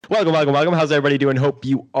Welcome, welcome, welcome. How's everybody doing? Hope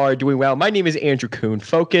you are doing well. My name is Andrew Kuhn,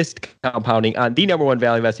 focused compounding on the #1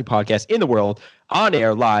 value investing podcast in the world, on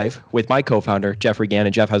air live with my co-founder, Jeffrey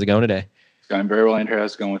Gannon. Jeff, how's it going today? It's going very well, Andrew.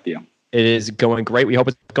 How's it going with you? It is going great. We hope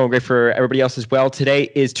it's going great for everybody else as well. Today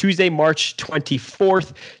is Tuesday, March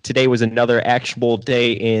 24th. Today was another actionable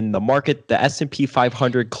day in the market. The S&P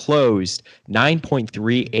 500 closed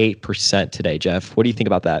 9.38% today, Jeff. What do you think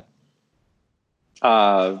about that?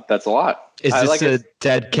 That's a lot. Is this a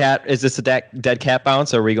dead cat? Is this a dead cat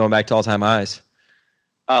bounce, or are we going back to all-time highs?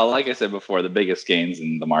 Like I said before, the biggest gains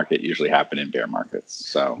in the market usually happen in bear markets.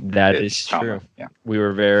 So that is true. common. Yeah. We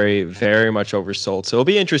were very, very much oversold. So it'll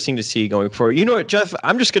be interesting to see going forward. You know what, Jeff?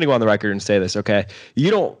 I'm just going to go on the record and say this, okay? You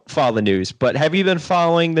don't follow the news, but have you been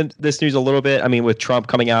following this news a little bit? I mean, with Trump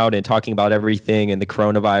coming out and talking about everything and the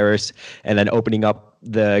coronavirus and then opening up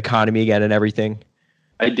the economy again and everything?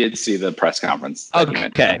 I did see the press conference.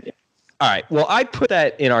 Okay. All right. Well, I put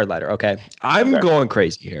that in our letter, okay? I'm going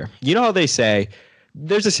crazy here. You know how they say,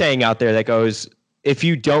 there's a saying out there that goes, if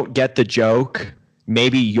you don't get the joke,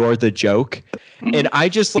 maybe you're the joke. Mm-hmm. And I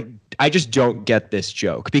just don't get this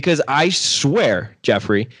joke because I swear,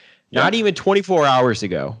 Jeffrey, not even 24 hours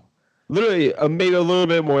ago, literally maybe a little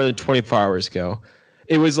bit more than 24 hours ago,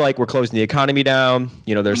 it was like we're closing the economy down.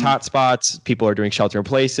 You know, there's hot spots. People are doing shelter in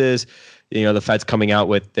places. You know, the Fed's coming out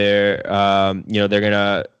with their, they're going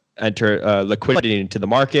to enter liquidity into the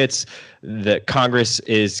markets. The Congress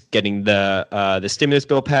is getting the stimulus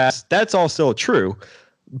bill passed. That's all still true,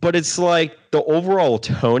 but it's like the overall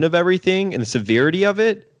tone of everything and the severity of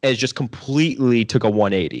it has just completely took a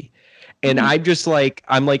 180. And I'm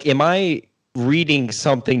like, am I reading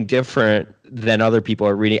something different than other people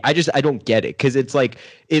are reading? I don't get it because it's like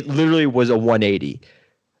it literally was a 180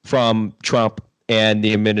 from Trump and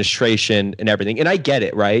the administration and everything. And I get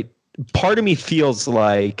it, right? Part of me feels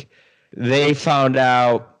like they found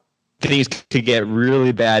out things could get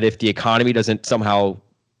really bad if the economy doesn't somehow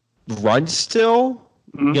run still.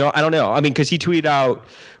 Mm-hmm. You know, I don't know. I mean, because he tweeted out,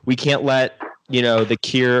 we can't let, the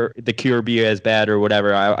cure be as bad or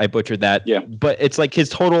whatever. I butchered that. Yeah. But it's like his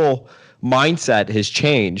total mindset has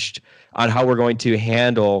changed on how we're going to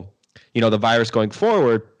handle, the virus going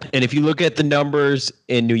forward. And if you look at the numbers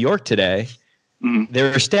in New York today,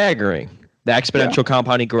 they're staggering. The exponential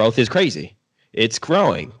compounding growth is crazy. It's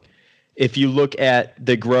growing. If you look at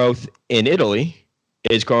the growth in Italy,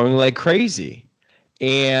 it's growing like crazy.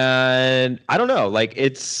 And I don't know, like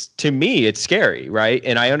to me, it's scary, right?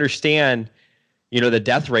 And I understand, the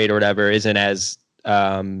death rate or whatever isn't as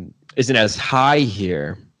high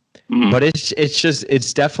here, but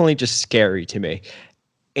it's definitely just scary to me.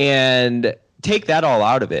 And take that all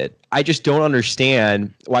out of it, I just don't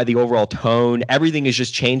understand why the overall tone, everything has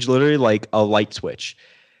just changed literally like a light switch.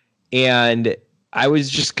 And I was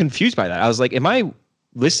just confused by that. I was like, am I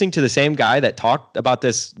listening to the same guy that talked about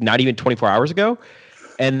this not even 24 hours ago?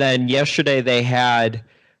 And then yesterday they had,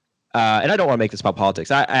 and I don't want to make this about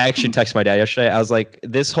politics. I actually texted my dad yesterday. I was like,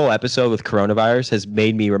 this whole episode with coronavirus has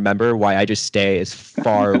made me remember why I just stay as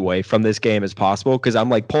far away from this game as possible. Cause I'm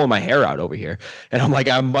like pulling my hair out over here and I'm like,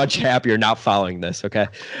 I'm much happier not following this. Okay.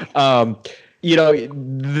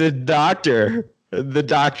 The doctor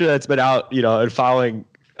that's been out, and following,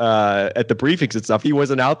 at the briefings and stuff, he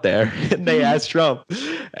wasn't out there. And they asked Trump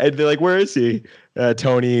and they're like, where is he?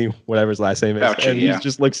 Tony, whatever his last name is. Fauci, and he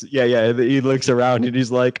just looks, he looks around and he's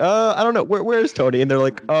like, I don't know, where is Tony? And they're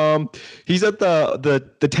like, he's at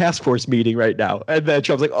the task force meeting right now. And then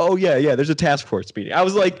Trump's like, oh yeah, there's a task force meeting. I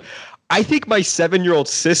was like, I think my 7-year-old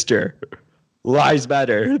sister lies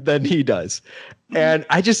better than he does. And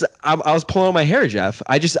I was pulling my hair, Jeff.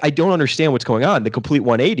 I don't understand what's going on. The complete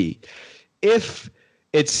 180. If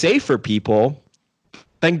it's safe for people,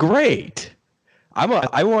 then great. I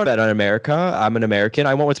want that on America. I'm an American.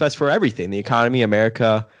 I want what's best for everything. The economy,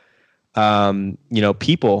 America,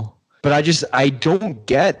 people. But I don't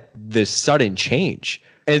get this sudden change.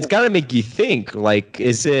 And it's got to make you think, like,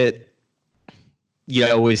 is it,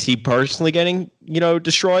 is he personally getting,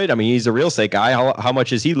 destroyed? I mean, he's a real estate guy. How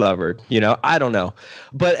much is he levered? I don't know.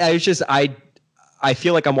 But I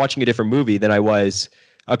feel like I'm watching a different movie than I was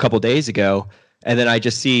a couple days ago. And then I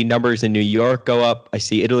just see numbers in New York go up. I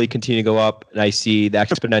see Italy continue to go up. And I see the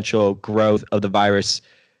exponential growth of the virus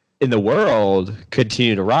in the world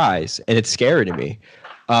continue to rise. And it's scary to me.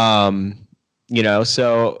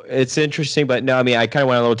 So it's interesting. But no, I mean, I kind of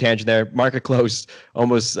went on a little tangent there. Market closed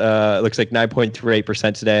almost looks like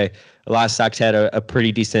 9.38% today. A lot of stocks had a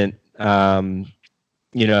pretty decent rise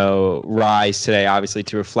today, obviously,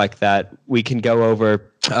 to reflect that. We can go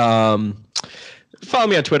over follow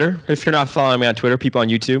me on Twitter. If you're not following me on Twitter, people on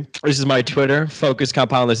YouTube, this is my Twitter, Focus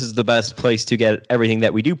Compound. This is the best place to get everything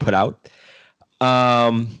that we do put out.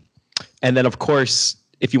 And then, of course,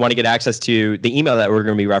 if you want to get access to the email that we're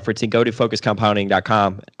going to be referencing, go to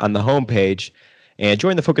focuscompounding.com on the homepage and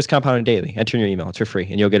join the Focus Compounding Daily. Enter your email. It's for free,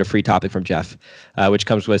 and you'll get a free topic from Jeff, which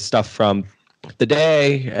comes with stuff from the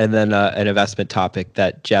day and then an investment topic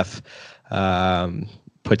that Jeff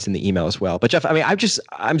puts in the email as well. But Jeff, I mean,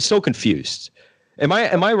 I'm so confused. Am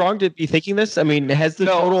I wrong to be thinking this? I mean, has the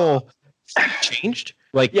total changed?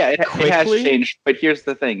 Like, yeah, it has changed. But here's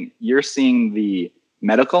the thing: you're seeing the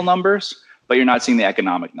medical numbers, but you're not seeing the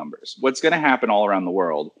economic numbers. What's going to happen all around the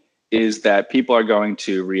world is that people are going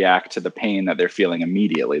to react to the pain that they're feeling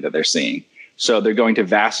immediately that they're seeing. So they're going to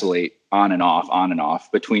vacillate on and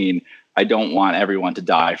off between I don't want everyone to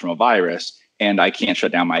die from a virus and I can't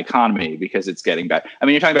shut down my economy because it's getting bad. I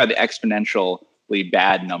mean, you're talking about the exponentially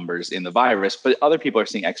bad numbers in the virus, but other people are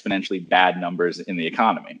seeing exponentially bad numbers in the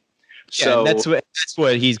economy. So that's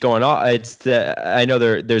what he's going on. I know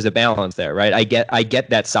there's a balance there, right? I get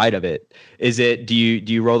that side of it. Is it do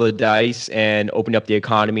you roll the dice and open up the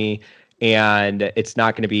economy and it's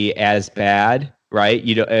not going to be as bad, right?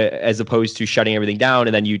 You know, as opposed to shutting everything down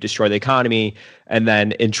and then you destroy the economy. And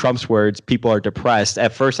then in Trump's words, people are depressed.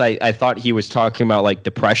 At first, I thought he was talking about like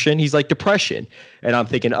depression. He's like depression. And I'm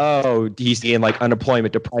thinking, oh, he's saying like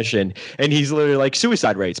unemployment, depression. And he's literally like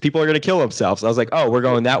suicide rates. People are going to kill themselves. I was like, oh, we're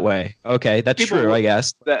going that way. Okay, that's true, I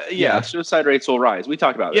guess. Suicide rates will rise. We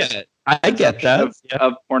talked about this. Yeah, I get that.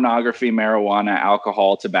 Of pornography, marijuana,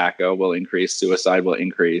 alcohol, tobacco will increase. Suicide will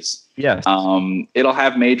increase. Yes. It'll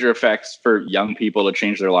have major effects for young people to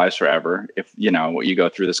change their lives forever if, you go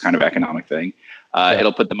through this kind of economic thing.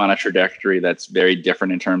 It'll put them on a trajectory that's very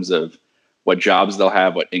different in terms of what jobs they'll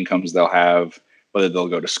have, what incomes they'll have, whether they'll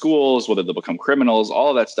go to schools, whether they'll become criminals. All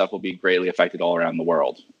of that stuff will be greatly affected all around the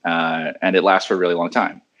world. And it lasts for a really long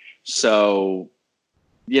time. So,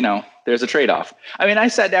 there's a trade-off. I mean, I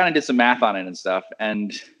sat down and did some math on it and stuff,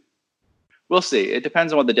 and we'll see. It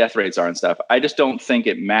depends on what the death rates are and stuff. I just don't think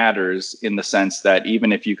it matters in the sense that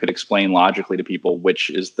even if you could explain logically to people which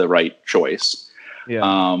is the right choice,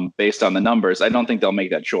 based on the numbers, I don't think they'll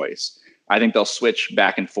make that choice. I think they'll switch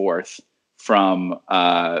back and forth from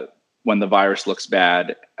when the virus looks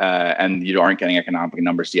bad and you aren't getting economic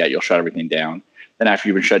numbers yet, you'll shut everything down. Then after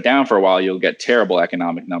you've been shut down for a while, you'll get terrible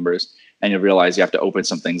economic numbers and you'll realize you have to open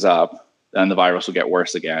some things up. Then the virus will get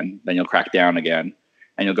worse again. Then you'll crack down again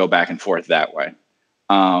and you'll go back and forth that way.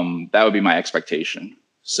 That would be my expectation.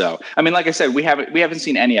 So, I mean, like I said, we haven't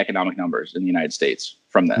seen any economic numbers in the United States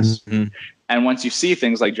from this. Mm-hmm. And once you see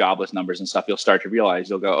things like jobless numbers and stuff, you'll start to realize,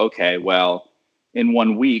 you'll go, okay, well, in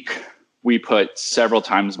 1 week, we put several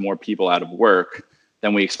times more people out of work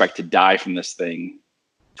than we expect to die from this thing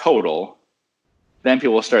total. Then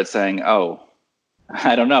people will start saying, oh,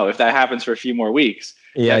 I don't know, if that happens for a few more weeks,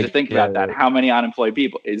 you have to think about that. How many unemployed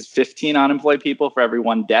people? Is 15 unemployed people for every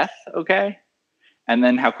one death? Okay. And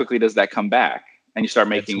then how quickly does that come back? And you start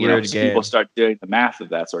making, people start doing the math of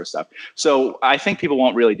that sort of stuff. So I think people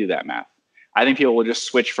won't really do that math. I think people will just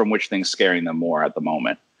switch from which thing's scaring them more at the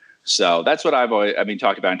moment. So that's what I've been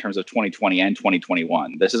talking about in terms of 2020 and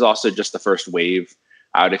 2021. This is also just the first wave.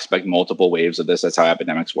 I would expect multiple waves of this. That's how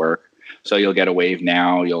epidemics work. So you'll get a wave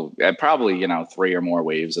now. You'll probably, 3 or more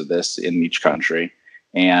waves of this in each country.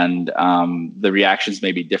 And the reactions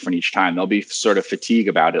may be different each time. There'll be sort of fatigue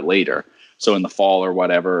about it later. So in the fall or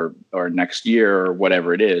whatever, or next year or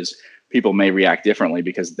whatever it is, people may react differently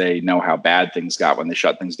because they know how bad things got when they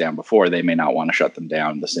shut things down before. They may not want to shut them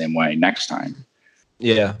down the same way next time.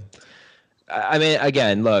 Yeah. I mean,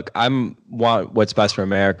 again, look, want what's best for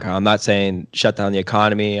America. I'm not saying shut down the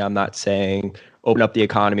economy. I'm not saying open up the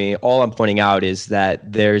economy. All I'm pointing out is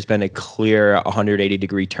that there's been a clear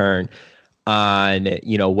 180-degree turn on,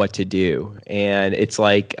 what to do. And it's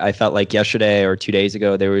like, I felt like yesterday or 2 days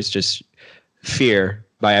ago, there was just fear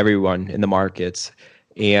by everyone in the markets.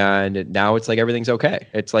 And now it's like everything's okay.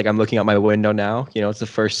 It's like I'm looking out my window now. It's the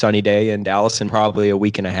first sunny day in Dallas in probably a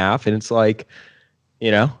week and a half. And it's like,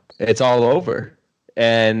 it's all over.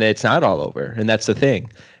 And it's not all over. And that's the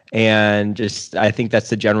thing. And just, I think that's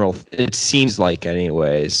the general, it seems like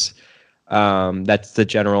anyways, that's the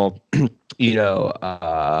general, the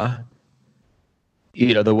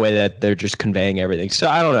way that they're just conveying everything. So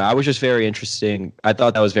I don't know. I was just very interesting. I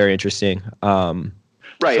thought that was very interesting.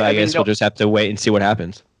 Right. So I guess we'll just have to wait and see what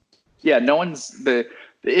happens. Yeah. The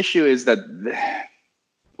issue is that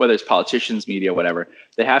whether it's politicians, media, whatever,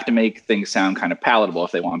 they have to make things sound kind of palatable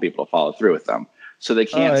if they want people to follow through with them. So they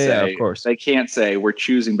can't they can't say we're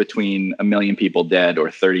choosing between 1 million people dead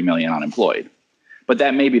or 30 million unemployed. But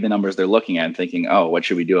that may be the numbers they're looking at and thinking, oh, what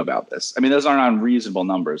should we do about this? I mean, those aren't unreasonable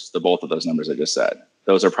numbers, both of those numbers I just said.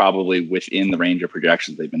 Those are probably within the range of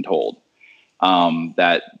projections they've been told.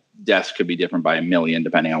 That deaths could be different by 1 million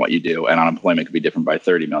depending on what you do, and unemployment could be different by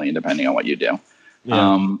 30 million depending on what you do.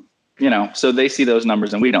 Yeah. So they see those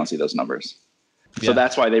numbers and we don't see those numbers. So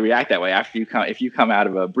that's why they react that way. After you come, if you come out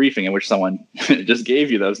of a briefing in which someone just gave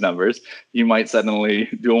you those numbers, you might suddenly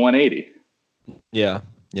do a 180. Yeah.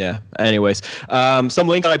 Yeah. Anyways, some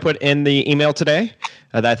link that I put in the email today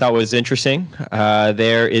that I thought was interesting.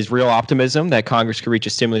 There is real optimism that Congress could reach a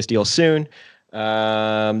stimulus deal soon.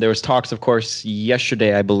 There was talks, of course,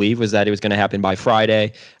 yesterday, I believe, was that it was going to happen by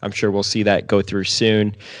Friday. I'm sure we'll see that go through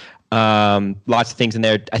soon. Lots of things in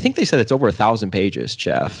there. I think they said it's over 1,000 pages,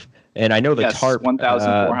 Jeff. And I know the TARP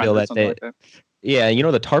bill that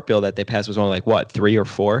the TARP bill that they passed was only like what, 3 or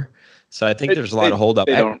 4. So I think there's a lot of holdup.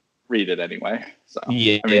 They don't read it anyway. So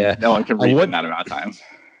no one can read it in that amount of time.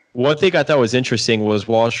 One thing I thought was interesting was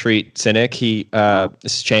Wall Street Cynic. This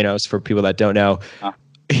is Chanos for people that don't know.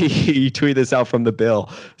 He tweeted this out from the bill.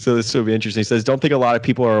 So this will be interesting. He says, don't think a lot of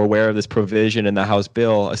people are aware of this provision in the House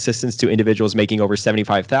bill. Assistance to individuals making over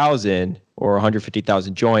 $75,000 or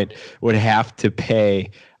 $150,000 joint would have to pay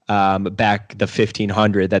back the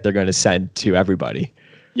 $1,500 that they're going to send to everybody.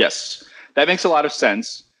 Yes, that makes a lot of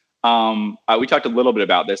sense. We talked a little bit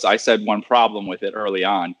about this. I said one problem with it early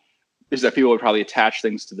on is that people would probably attach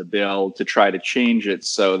things to the bill to try to change it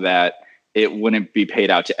so that it wouldn't be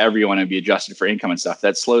paid out to everyone and be adjusted for income and stuff.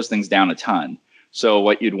 That slows things down a ton. So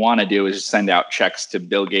what you'd want to do is just send out checks to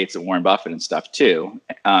Bill Gates and Warren Buffett and stuff too,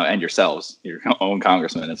 and yourselves, your own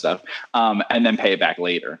congressmen and stuff, and then pay it back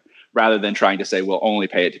later, rather than trying to say, we'll only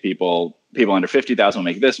pay it to people under 50,000 will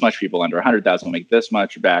make this much, people under 100,000 will make this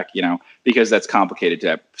much back, because that's complicated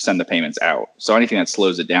to send the payments out. So anything that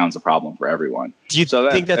slows it down is a problem for everyone. Do you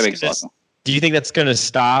think that's going to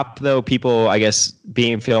stop, though, people, I guess,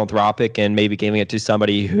 being philanthropic and maybe giving it to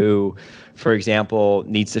somebody who, for example,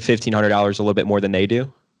 needs the $1,500 a little bit more than they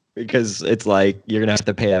do? Because it's like, you're going to have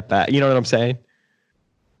to pay that back. You know what I'm saying?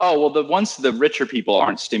 Oh, well, the richer people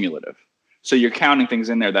aren't stimulative. So you're counting things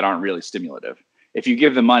in there that aren't really stimulative. If you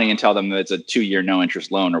give them money and tell them that it's a 2-year no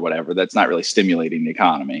interest loan or whatever, that's not really stimulating the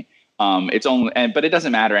economy. But it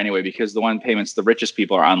doesn't matter anyway, because the payments the richest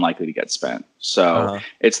people are unlikely to get spent. So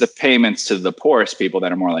it's the payments to the poorest people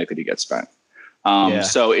that are more likely to get spent.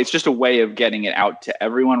 So it's just a way of getting it out to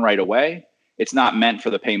everyone right away. It's not meant for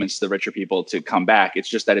the payments to the richer people to come back. It's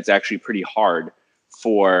just that it's actually pretty hard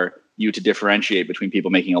for you to differentiate between people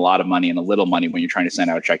making a lot of money and a little money when you're trying to send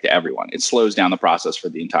out a check to everyone. It slows down the process for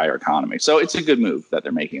the entire economy. So it's a good move that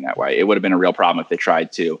they're making that way. It would have been a real problem if they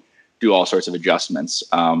tried to do all sorts of adjustments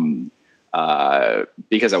because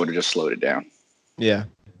that would have just slowed it down. Yeah.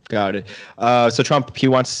 Got it. So Trump,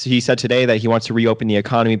 he said today that he wants to reopen the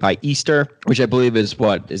economy by Easter, which I believe is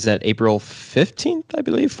that April 15th, I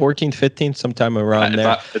believe, 14th, 15th, sometime around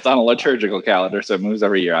there. It's on a liturgical calendar, so it moves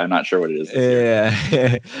every year. I'm not sure what it is.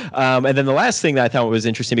 Yeah. And then the last thing that I thought was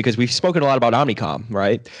interesting, because we've spoken a lot about Omnicom,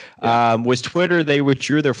 right? Yeah. Was Twitter, they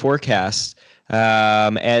withdrew their forecasts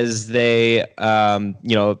as they,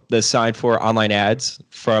 the sign for online ads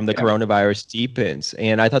from the coronavirus deepens.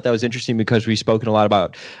 And I thought that was interesting because we've spoken a lot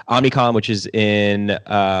about Omnicom, which is in,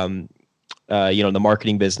 the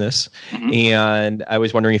marketing business. Mm-hmm. And I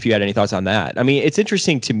was wondering if you had any thoughts on that. I mean, it's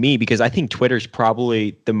interesting to me because I think Twitter's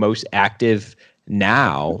probably the most active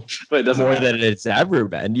now, but it doesn't more matter. than it's ever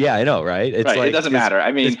been. Yeah, I know, right? It's right. It doesn't matter.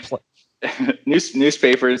 I mean,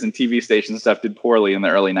 newspapers and TV stations and stuff did poorly in the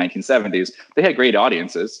early 1970s. They had great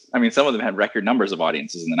audiences. I mean, some of them had record numbers of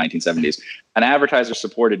audiences in the 1970s. An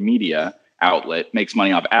advertiser-supported media outlet makes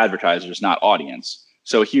money off advertisers, not audience.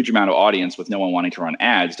 So a huge amount of audience with no one wanting to run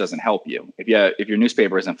ads doesn't help you. If your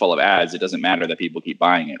newspaper isn't full of ads, it doesn't matter that people keep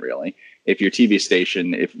buying it, really. If your TV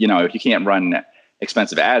station, if you can't run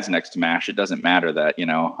expensive ads next to MASH, it doesn't matter that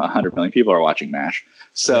 100 million people are watching MASH.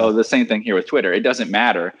 So the same thing here with Twitter. It doesn't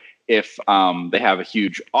matter if they have a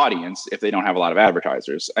huge audience, if they don't have a lot of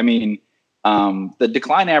advertisers. I mean, the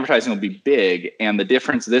decline in advertising will be big. And the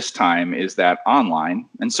difference this time is that online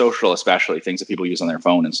and social, especially things that people use on their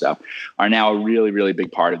phone and stuff, are now a really, really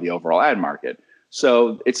big part of the overall ad market.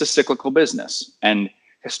 So it's a cyclical business. And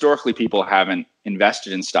historically, people haven't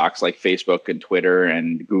invested in stocks like Facebook and Twitter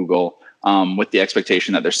and Google with the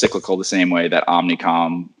expectation that they're cyclical the same way that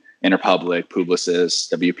Omnicom, Interpublic, Publicis,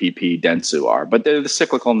 WPP, Dentsu are. But they're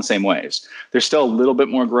cyclical in the same ways. There's still a little bit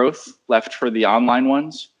more growth left for the online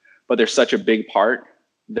ones, but they're such a big part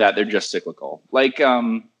that they're just cyclical. Like,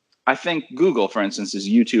 I think Google, for instance, is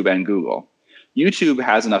YouTube and Google. YouTube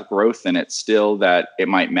has enough growth in it still that it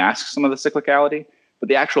might mask some of the cyclicality. but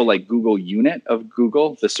the actual like Google unit of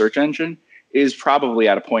Google, the search engine, is probably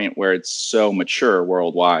at a point where it's so mature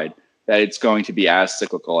worldwide that it's going to be as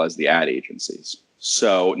cyclical as the ad agencies.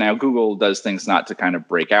 So now Google does things not to kind of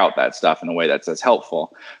break out that stuff in a way that's as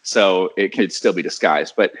helpful. So it could still be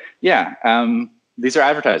disguised. But yeah, these are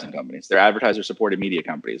advertising companies. They're advertiser-supported media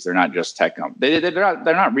companies. They're not just tech companies. They're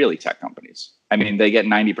not really tech companies. I mean, they get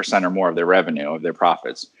 90% or more of their revenue, of their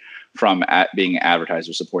profits, from being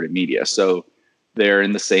advertiser-supported media. So they're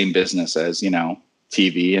in the same business as,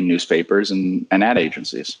 TV and newspapers and ad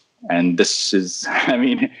agencies. And this is, I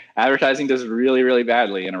mean, advertising does really, really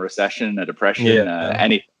badly in a recession, a depression,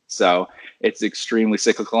 anything. So it's extremely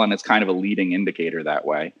cyclical, and it's kind of a leading indicator that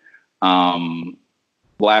way.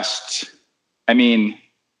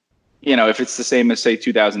 If it's the same as, say,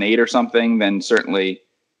 2008 or something, then certainly,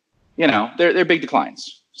 they're big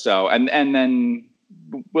declines. So, and then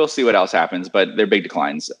we'll see what else happens, but they're big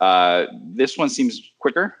declines. This one seems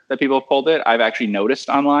quicker that people have pulled it. I've actually noticed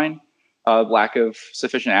online lack of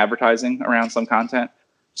sufficient advertising around some content.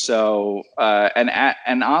 So,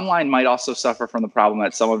 and online might also suffer from the problem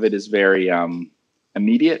that some of it is very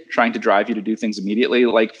immediate, trying to drive you to do things immediately.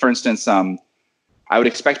 Like, for instance, I would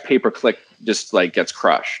expect pay-per-click just like gets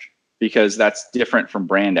crushed because that's different from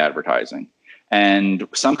brand advertising. And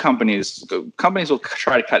some companies will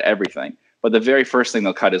try to cut everything, but the very first thing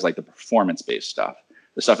they'll cut is like the performance-based stuff,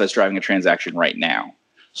 the stuff that's driving a transaction right now.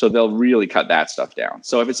 So they'll really cut that stuff down.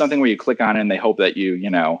 So if it's something where you click on it and they hope that you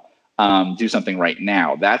do something right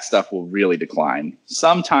now, that stuff will really decline.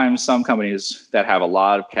 Sometimes some companies that have a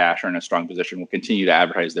lot of cash or in a strong position will continue to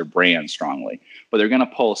advertise their brand strongly, but they're going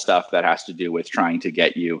to pull stuff that has to do with trying to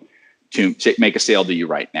get you to make a sale to you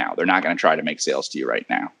right now. They're not going to try to make sales to you right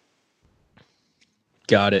now.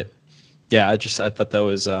 Got it. Yeah, I thought that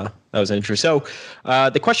was interesting. So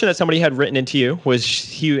the question that somebody had written into you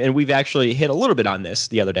was, and we've actually hit a little bit on this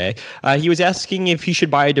the other day. He was asking if he should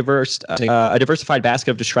buy a diversified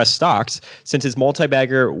basket of distressed stocks, since his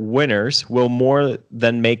multi-bagger winners will more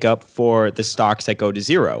than make up for the stocks that go to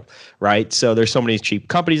zero, right? So there's so many cheap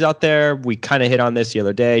companies out there. We kind of hit on this the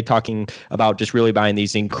other day, talking about just really buying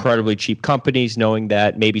these incredibly cheap companies, knowing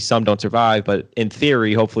that maybe some don't survive, but in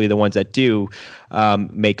theory, hopefully the ones that do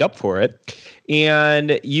make up for it.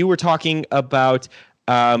 And you were talking about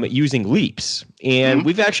using Leaps. And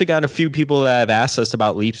we've actually gotten a few people that have asked us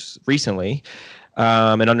about Leaps recently,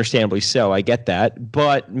 and understandably so. I get that.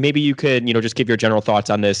 But maybe you could, just give your general thoughts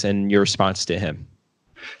on this and your response to him.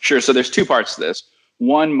 Sure. So there's two parts to this.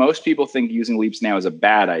 One, most people think using Leaps now is a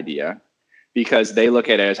bad idea because they look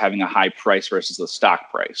at it as having a high price versus the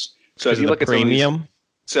stock price. So if you look at premium.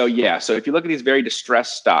 So if you look at these very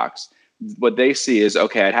distressed stocks, what they see is,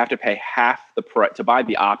 okay, I'd have to pay half the price to buy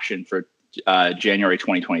the option for January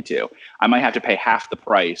 2022. I might have to pay half the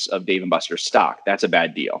price of Dave & Buster's stock. That's a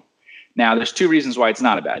bad deal. Now, there's two reasons why it's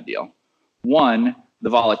not a bad deal. One,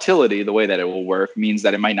 the volatility, the way that it will work, means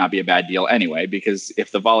that it might not be a bad deal anyway, because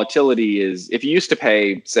if the volatility if you used to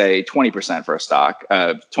pay, say, 20% for a stock,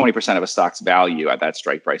 20% of a stock's value at that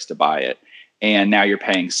strike price to buy it, and now you're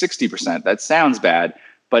paying 60%, that sounds bad.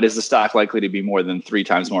 But is the stock likely to be more than 3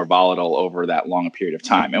 times more volatile over that long period of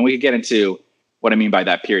time? And we could get into what I mean by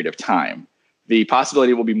that period of time. The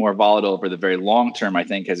possibility it will be more volatile over the very long term, I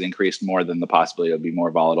think, has increased more than the possibility it will be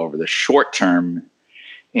more volatile over the short term,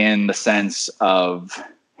 in the sense of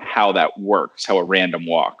how that works, how a random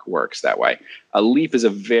walk works that way. A Leap is a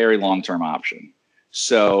very long-term option.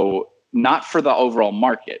 So not for the overall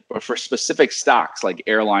market, but for specific stocks like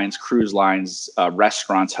airlines, cruise lines,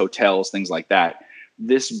 restaurants, hotels, things like that,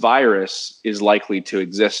 this virus is likely to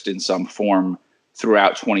exist in some form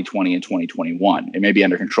throughout 2020 and 2021. It may be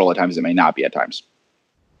under control at times. It may not be at times.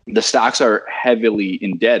 The stocks are heavily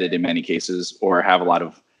indebted in many cases, or have a lot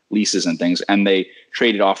of leases and things, and they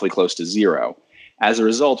traded awfully close to zero. As a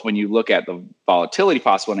result, when you look at the volatility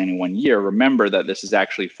possible in any 1 year, remember that this is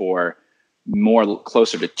actually for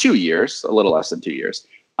closer to 2 years, a little less than 2 years.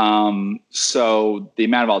 So the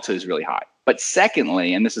amount of volatility is really high. But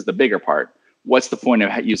secondly, and this is the bigger part, what's the point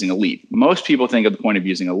of using a Leap? Most people think of the point of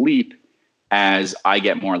using a Leap as I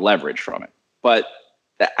get more leverage from it. But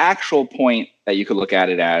the actual point that you could look at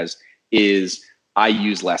it as is I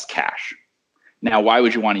use less cash. Now, why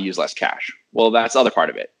would you want to use less cash? Well, that's the other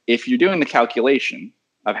part of it. If you're doing the calculation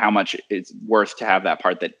of how much it's worth to have that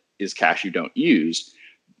part that is cash you don't use,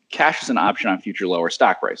 cash is an option on future lower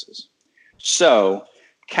stock prices. So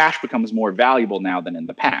cash becomes more valuable now than in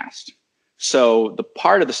the past. So the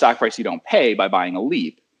part of the stock price you don't pay by buying a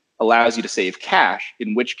Leap allows you to save cash,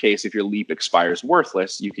 in which case, if your Leap expires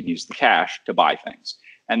worthless, you can use the cash to buy things.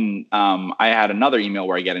 And I had another email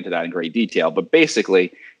where I get into that in great detail. But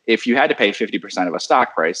basically, if you had to pay 50% of a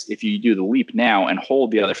stock price, if you do the leap now and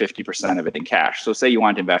hold the other 50% of it in cash, so say you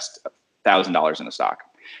want to invest $1,000 in a stock,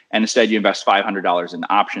 and instead you invest $500 in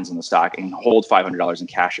options in the stock and hold $500 in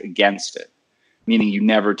cash against it, meaning you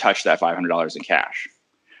never touch that $500 in cash.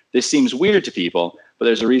 This seems weird to people, but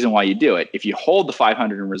there's a reason why you do it. If you hold the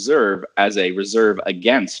 500 in reserve as a reserve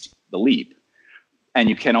against the leap, and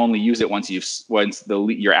you can only use it once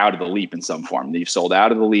you're out of the leap in some form, you've sold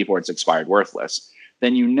out of the leap or it's expired worthless,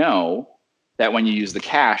 then you know that when you use the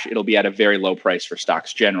cash, it'll be at a very low price for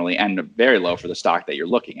stocks generally and very low for the stock that you're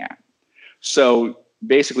looking at. So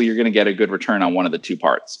basically, you're going to get a good return on one of the two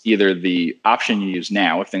parts, either the option you use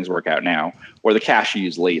now, if things work out now, or the cash you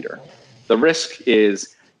use later. The risk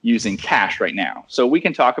is using cash right now. So we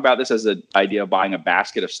can talk about this as an idea of buying a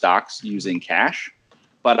basket of stocks using cash,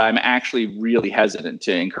 but I'm actually really hesitant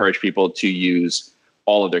to encourage people to use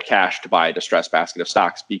all of their cash to buy a distressed basket of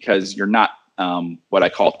stocks because you're not what I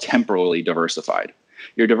call temporally diversified.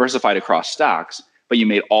 You're diversified across stocks, but you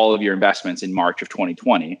made all of your investments in March of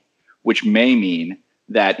 2020, which may mean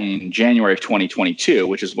that in January of 2022,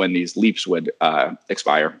 which is when these leaps would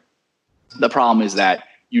expire, the problem is that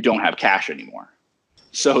you don't have cash anymore.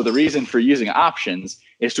 So the reason for using options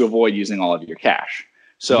is to avoid using all of your cash.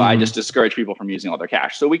 So I just discourage people from using all their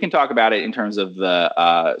cash. So we can talk about it in terms of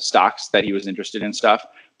the stocks that he was interested in stuff.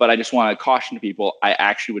 But I just want to caution people, I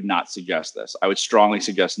actually would not suggest this. I would strongly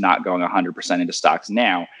suggest not going 100% into stocks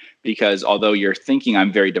now, because although you're thinking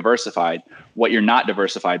I'm very diversified, what you're not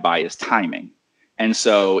diversified by is timing. And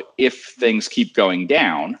so if things keep going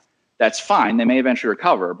down, that's fine. They may eventually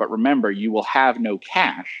recover. But remember, you will have no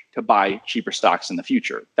cash to buy cheaper stocks in the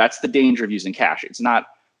future. That's the danger of using cash. It's not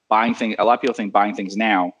buying things. A lot of people think buying things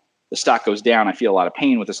now, the stock goes down. I feel a lot of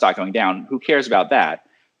pain with the stock going down. Who cares about that?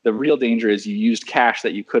 The real danger is you used cash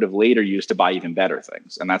that you could have later used to buy even better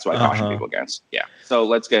things. And that's what I caution people against. Yeah. So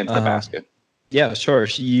let's get into the basket. Yeah, sure.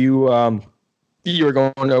 You were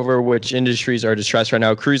going over which industries are distressed right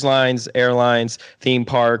now: cruise lines, airlines, theme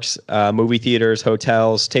parks, movie theaters,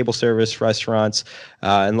 hotels, table service, restaurants,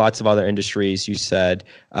 and lots of other industries. You said,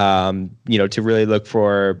 to really look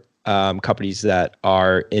for companies that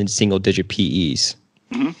are in single-digit PEs.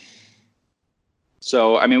 Mm-hmm.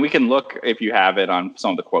 So, I mean, we can look, if you have it, on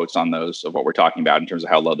some of the quotes on those of what we're talking about in terms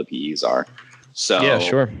of how low the PEs are. So, yeah,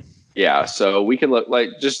 sure. Yeah, so we can look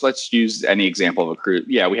let's use any example of a cruise.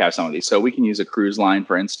 Yeah, we have some of these. So we can use a cruise line,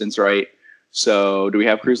 for instance, right? So do we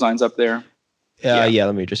have cruise lines up there? Yeah,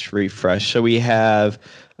 let me just refresh. So we have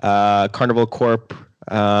Carnival Corp,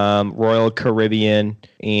 Royal Caribbean,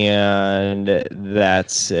 and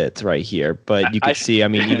that's it right here. But you can see, I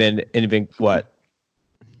mean, even what?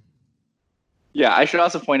 Yeah, I should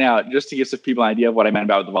also point out, just to give some people an idea of what I meant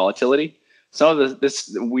about the volatility. Some of these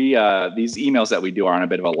emails that we do are on a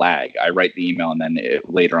bit of a lag. I write the email and then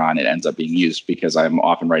later on it ends up being used because I'm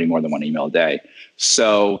often writing more than one email a day.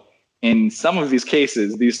 So in some of these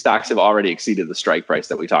cases, these stocks have already exceeded the strike price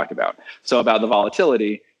that we talked about. So about the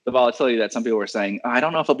volatility that some people were saying, I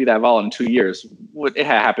don't know if it'll be that volatile in 2 years. It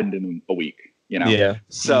happened in a week. Yeah.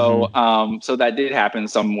 So, so that did happen.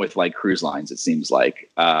 Some with like cruise lines, it seems like,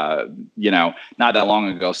 not that long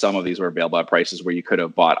ago, some of these were available at prices where you could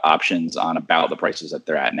have bought options on about the prices that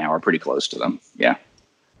they're at now, or pretty close to them. Yeah.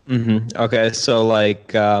 Mm-hmm. Okay. So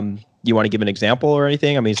like, you want to give an example or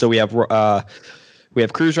anything? I mean, so we have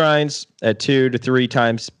cruise lines at 2 to 3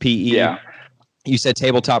 times PE. Yeah. You said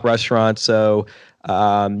tabletop restaurants. So,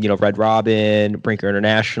 Red Robin, Brinker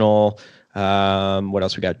International. What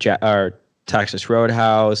else we got? Texas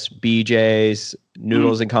Roadhouse, BJ's,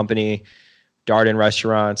 Noodles and Company, Darden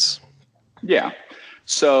Restaurants. Yeah.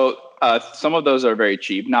 So some of those are very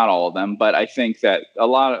cheap, not all of them, but I think that a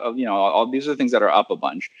lot of, all these are things that are up a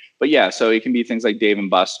bunch. But yeah, so it can be things like Dave &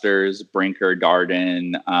 Buster's, Brinker,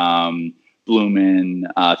 Darden, Bloomin',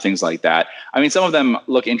 things like that. I mean, some of them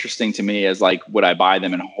look interesting to me as like, would I buy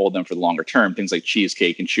them and hold them for the longer term? Things like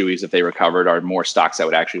Cheesecake and Chuy's, if they recovered, are more stocks I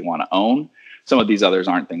would actually want to own. Some of these others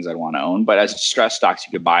aren't things I'd want to own, but as distressed stocks,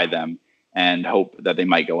 you could buy them and hope that they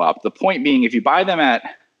might go up. The point being, if you buy them at,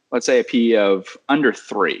 let's say, a PE of under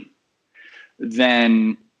 3,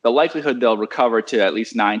 then the likelihood they'll recover to at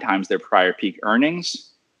least 9 times their prior peak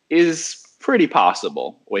earnings is pretty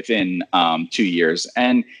possible within 2 years.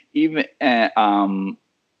 And even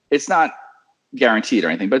it's not guaranteed or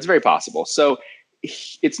anything, but it's very possible. So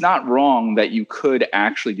it's not wrong that you could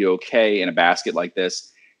actually do okay in a basket like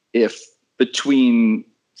this if between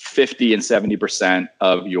 50 and 70%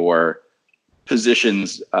 of your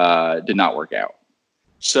positions did not work out.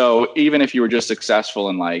 So even if you were just successful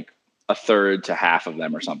in like a third to half of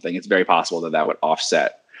them or something, it's very possible that would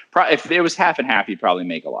offset If it was half and half, you'd probably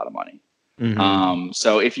make a lot of money. Mm-hmm.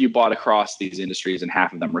 So if you bought across these industries and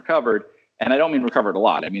half of them recovered, and I don't mean recovered a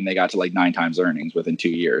lot, I mean they got to like 9 times earnings within 2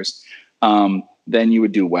 years, then you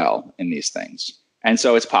would do well in these things. And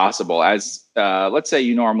so it's possible, as let's say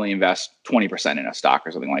you normally invest 20% in a stock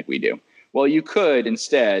or something like we do. Well, you could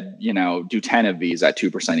instead, do 10 of these at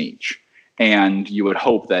 2% each. And you would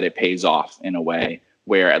hope that it pays off in a way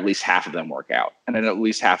where at least half of them work out. And then at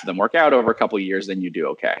least half of them work out over a couple of years, then you do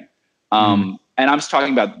okay. And I'm just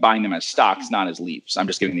talking about buying them as stocks, not as leaps. I'm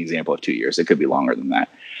just giving the example of 2 years. It could be longer than that.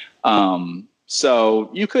 So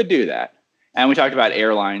you could do that. And we talked about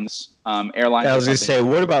airlines. Airlines. I was going to say,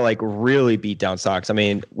 what about like really beat down stocks? I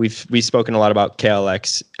mean, we've spoken a lot about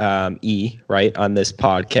KLX right, on this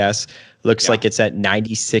podcast. Looks like it's at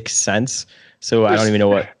 96 cents. So I don't even know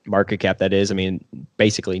what market cap that is. I mean,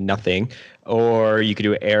 basically nothing. Or you could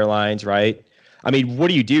do airlines, right? I mean, what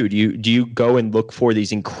do you do? Do you go and look for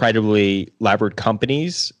these incredibly levered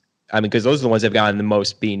companies? I mean, because those are the ones that have gotten the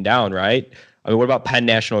most beaten down, right? I mean, what about Penn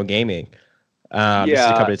National Gaming? This is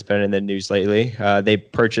a company that's been in the news lately. They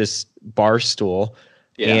purchased Barstool,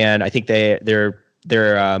 and I think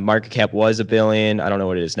their market cap was $1 billion. I don't know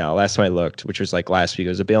what it is now. Last time I looked, which was like last week, it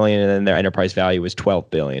was $1 billion, and then their enterprise value was $12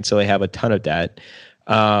 billion. So they have a ton of debt.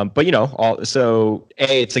 But A,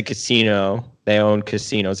 it's a casino. They own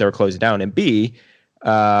casinos that were closing down, and B,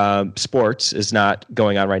 sports is not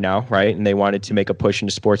going on right now, right? And they wanted to make a push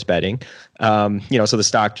into sports betting. So the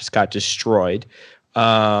stock just got destroyed.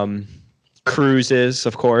 Cruises,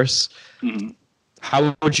 of course. Mm-hmm.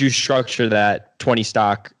 How would you structure that 20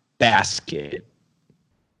 stock basket?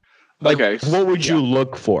 Like, what would you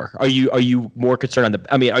look for? Are you more concerned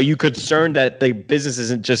are you concerned that the business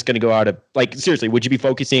isn't just going to go out of, like, seriously, would you be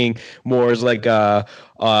focusing more as like a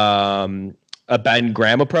Ben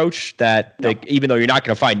Graham approach that even though you're not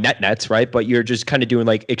going to find nets, right? But you're just kind of doing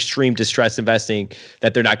like extreme distress investing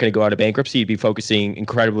that they're not going to go out of bankruptcy. You'd be focusing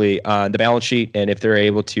incredibly on the balance sheet. And if they're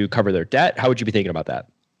able to cover their debt, how would you be thinking about that?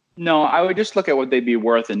 No, I would just look at what they'd be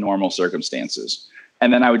worth in normal circumstances.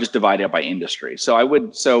 And then I would just divide it up by industry. So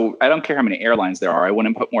I don't care how many airlines there are. I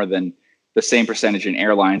wouldn't put more than the same percentage in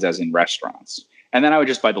airlines as in restaurants. And then I would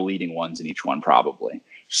just buy the leading ones in each one probably.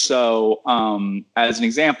 So as an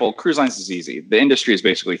example, cruise lines is easy. The industry is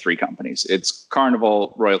basically 3 companies. It's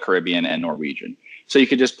Carnival, Royal Caribbean, and Norwegian. So you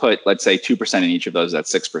could just put, let's say, 2% in each of those.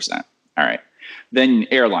 That's 6%. All right. Then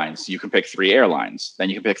airlines, you can pick 3 airlines. Then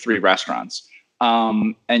you can pick 3 restaurants.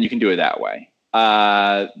 And you can do it that way.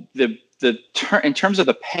 In terms of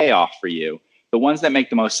the payoff for you, the ones that make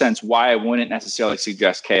the most sense, why I wouldn't necessarily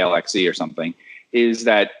suggest KLXE or something, is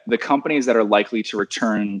that the companies that are likely to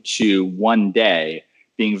return to one day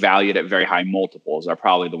being valued at very high multiples are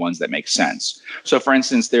probably the ones that make sense. So, for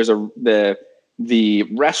instance, the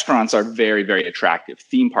restaurants are very, very attractive.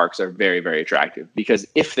 Theme parks are very, very attractive because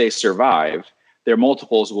if they survive, their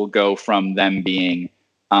multiples will go from them being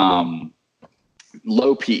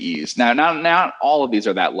low PEs. Now, not all of these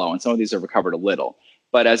are that low, and some of these have recovered a little.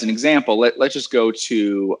 But as an example, let's just go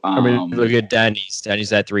to. Look at Denny's.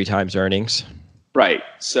 Denny's at 3 times earnings. Right.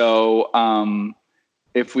 So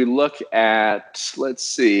if we look at, let's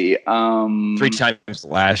see, 3 times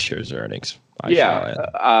last year's earnings. You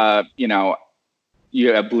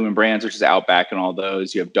have Bloomin' Brands, which is Outback, and all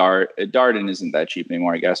those. You have Darden isn't that cheap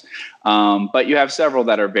anymore, I guess. But you have several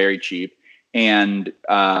that are very cheap. And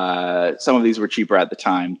some of these were cheaper at the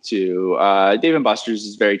time too. Dave & Buster's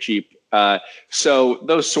is very cheap. So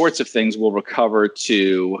those sorts of things will recover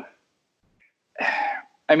to,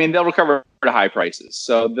 they'll recover to high prices.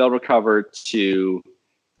 So they'll recover to,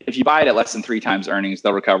 if you buy it at less than 3 times earnings,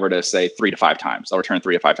 they'll recover to say 3 to 5 times. They'll return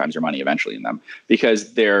 3 to 5 times your money eventually in them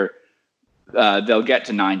because they'll get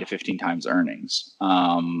to 9 to 15 times earnings,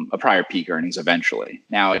 a prior peak earnings eventually.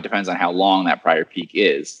 Now it depends on how long that prior peak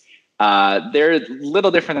is. They're a little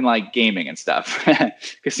different than like gaming and stuff.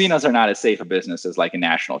 Casinos are not as safe a business as like a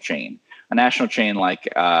national chain. A national chain like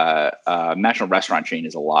a national restaurant chain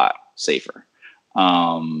is a lot safer.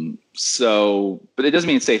 But it doesn't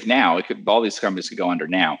mean it's safe now. All these companies could go under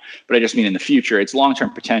now. But I just mean in the future, its long-term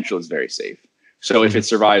potential is very safe. So if it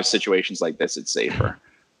survives situations like this, it's safer.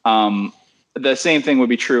 The same thing would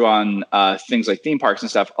be true on things like theme parks and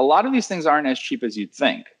stuff. A lot of these things aren't as cheap as you'd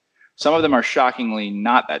think. Some of them are shockingly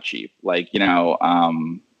not that cheap, like,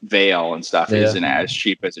 Vail and stuff isn't as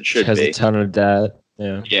cheap as it should be. Has a ton of debt.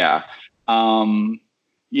 Yeah. Yeah.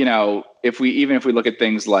 If we look at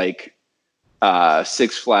things like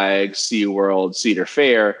Six Flags, SeaWorld, Cedar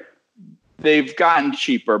Fair, they've gotten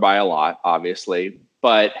cheaper by a lot, obviously,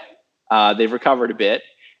 but they've recovered a bit,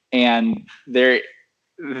 and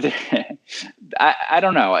I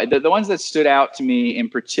don't know. The ones that stood out to me in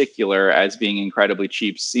particular as being incredibly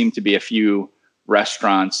cheap seem to be a few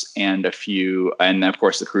restaurants and of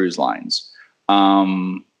course, the cruise lines.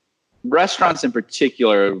 Restaurants in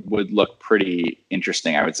particular would look pretty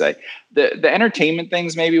interesting, I would say. The entertainment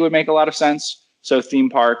things maybe would make a lot of sense. So theme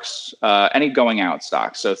parks, any going out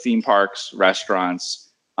stock. So theme parks, restaurants,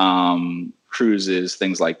 cruises,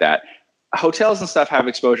 things like that. Hotels and stuff have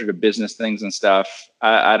exposure to business things and stuff.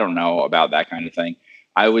 I don't know about that kind of thing.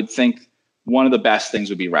 I would think one of the best things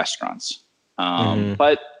would be restaurants.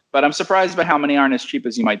 But I'm surprised by how many aren't as cheap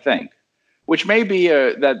as you might think, which may be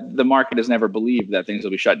that the market has never believed that things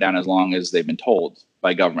will be shut down as long as they've been told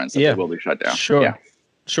by governments that they will be shut down. Sure. Yeah.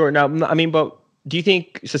 Sure. Now, I mean, but do you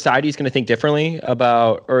think society is going to think differently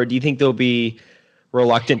about, or do you think they'll be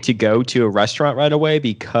reluctant to go to a restaurant right away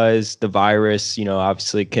because the virus,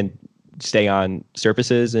 obviously can stay on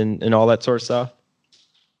surfaces and all that sort of stuff?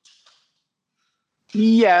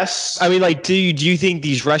 Yes. I mean, like, do you think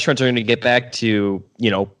these restaurants are going to get back to,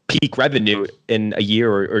 peak revenue in a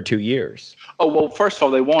year or 2 years? Oh, well, first of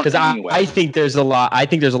all, they won't anyway. I think there's a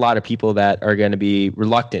lot of people that are going to be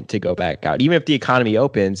reluctant to go back out. Even if the economy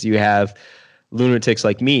opens, you have lunatics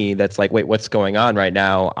like me that's like, wait, what's going on right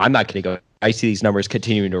now? I'm not going to go. I see these numbers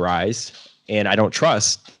continuing to rise and I don't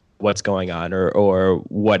trust what's going on or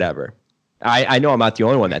whatever. I know I'm not the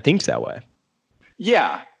only one that thinks that way.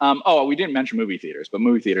 Yeah. We didn't mention movie theaters, but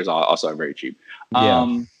movie theaters also are very cheap.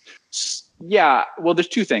 Yeah. Well, there's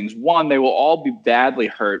two things. One, they will all be badly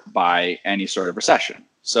hurt by any sort of recession.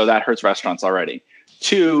 So that hurts restaurants already.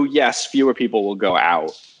 Two, yes, fewer people will go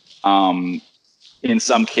out in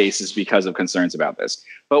some cases because of concerns about this.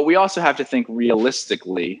 But we also have to think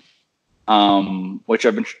realistically, which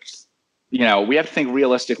I've been, we have to think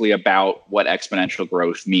realistically about what exponential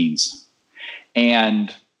growth means.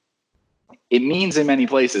 And it means in many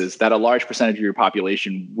places that a large percentage of your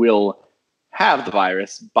population will have the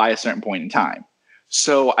virus by a certain point in time.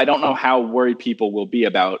 So I don't know how worried people will be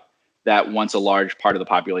about that once a large part of the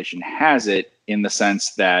population has it, in the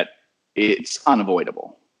sense that it's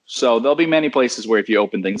unavoidable. So there'll be many places where if you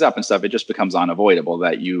open things up and stuff, it just becomes unavoidable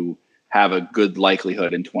that you have a good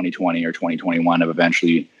likelihood in 2020 or 2021 of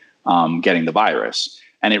eventually getting the virus.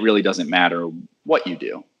 And it really doesn't matter what you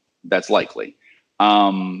do. That's likely. I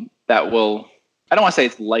don't want to say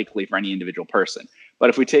it's likely for any individual person, but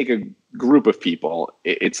if we take a group of people,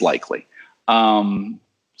 it's likely.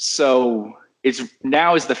 So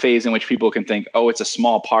now is the phase in which people can think, oh, it's a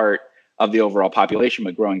small part of the overall population,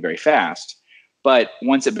 but growing very fast. But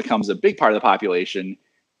once it becomes a big part of the population,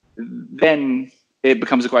 then it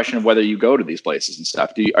becomes a question of whether you go to these places and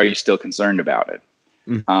stuff. Are you still concerned about it?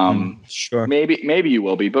 Sure. Maybe you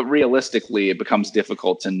will be, but realistically, it becomes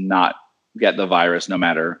difficult to not get the virus no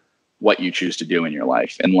matter what you choose to do in your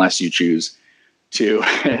life, unless you choose to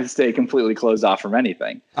stay completely closed off from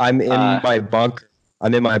anything. I'm in my bunker.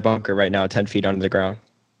 I'm in my bunker right now, 10 feet under the ground.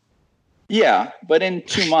 Yeah, but in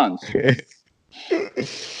 2 months,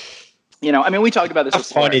 we talked about this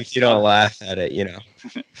before. Funny if you don't laugh at it,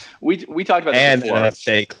 We talked about this before. And a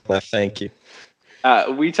fake laugh, thank you.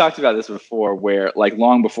 We talked about this before, where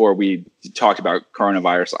long before we talked about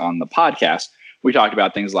coronavirus on the podcast, we talked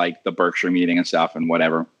about things like the Berkshire meeting and stuff and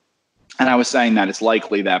whatever. And I was saying that it's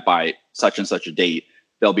likely that by such and such a date,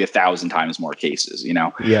 there'll be 1,000 times more cases,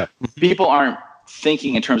 Yeah. People aren't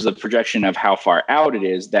thinking in terms of projection of how far out it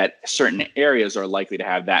is, that certain areas are likely to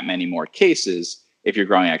have that many more cases if you're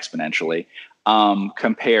growing exponentially,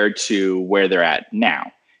 compared to where they're at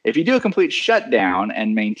now. If you do a complete shutdown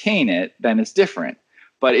and maintain it, then it's different.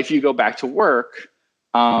 But if you go back to work,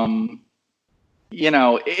 it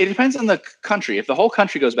depends on the country. If the whole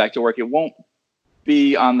country goes back to work, it won't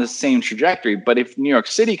be on the same trajectory. But if New York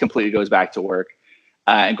City completely goes back to work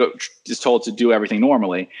and is told to do everything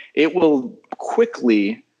normally, it will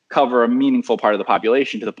quickly cover a meaningful part of the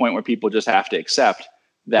population, to the point where people just have to accept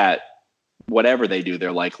that whatever they do,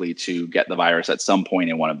 they're likely to get the virus at some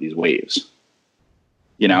point in one of these waves.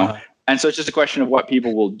 And so it's just a question of what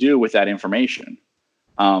people will do with that information.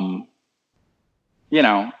 I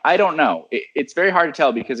don't know. It's very hard to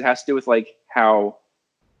tell, because it has to do with how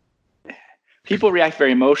people react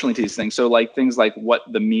very emotionally to these things. So things like what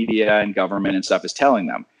the media and government and stuff is telling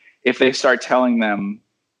them. If they start telling them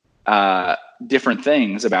different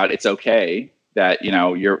things about it's okay that,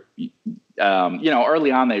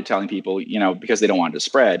 early on they're telling people, because they don't want it to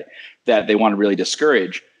spread, that they want to really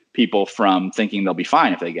discourage people from thinking they'll be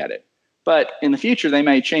fine if they get it. But in the future, they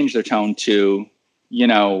may change their tone to,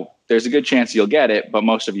 there's a good chance you'll get it, but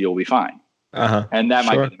most of you will be fine. And that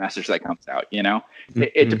Sure. might be the message that comes out,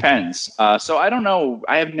 it depends. So I don't know.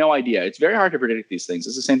 I have no idea. It's very hard to predict these things.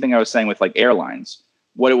 It's the same thing I was saying with like airlines.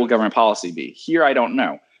 What will government policy be? Here, I don't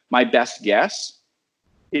know. My best guess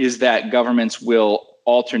is that governments will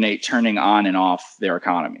alternate turning on and off their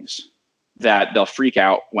economies, that they'll freak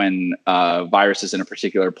out when viruses in a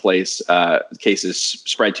particular place, cases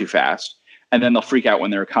spread too fast. And then they'll freak out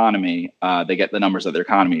when their economy, they get the numbers that their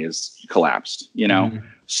economy is collapsed,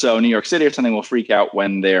 So New York City or something will freak out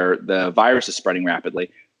when the virus is spreading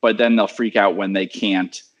rapidly, but then they'll freak out when they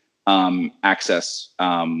can't access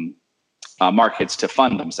markets to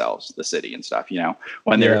fund themselves, the city and stuff,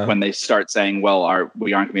 when they start saying, well,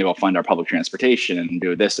 we aren't going to be able to fund our public transportation and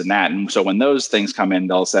do this and that. And so when those things come in,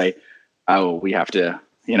 they'll say, oh, we have to,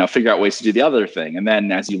 figure out ways to do the other thing. And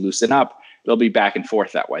then as you loosen up, it'll be back and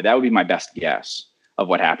forth that way. That would be my best guess of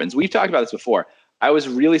what happens. We've talked about this before. I was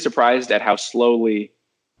really surprised at how slowly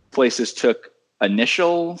places took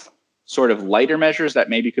initial sort of lighter measures that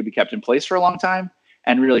maybe could be kept in place for a long time,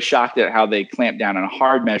 and really shocked at how they clamped down on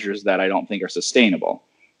hard measures that I don't think are sustainable.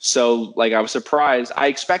 So like I was surprised. I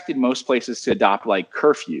expected most places to adopt like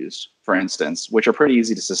curfews, for instance, which are pretty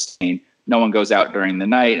easy to sustain. No one goes out during the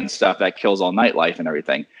night and stuff. That kills all nightlife and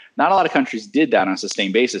everything. Not a lot of countries did that on a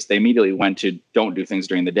sustained basis. They immediately went to don't do things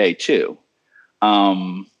during the day too.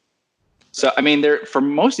 So, I mean, for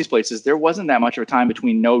most of these places, there wasn't that much of a time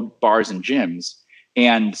between no bars and gyms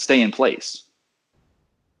and stay in place.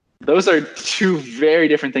 Those are two very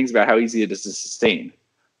different things about how easy it is to sustain.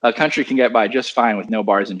 A country can get by just fine with no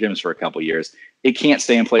bars and gyms for a couple of years. It can't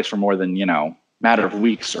stay in place for more than, matter of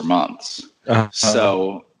weeks or months.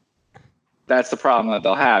 So that's the problem that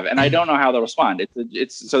they'll have. And I don't know how they'll respond.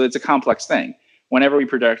 It's a complex thing. Whenever we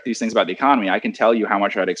predict these things about the economy, I can tell you how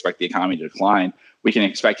much I'd expect the economy to decline. We can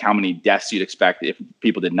expect how many deaths you'd expect if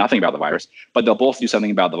people did nothing about the virus, but they'll both do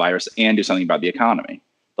something about the virus and do something about the economy.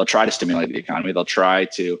 They'll try to stimulate the economy. They'll try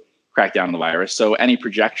to crack down on the virus. So any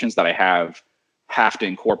projections that I have to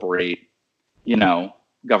incorporate,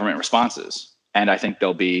 government responses. And I think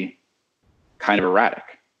they'll be kind of erratic.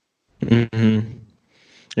 Mm-hmm.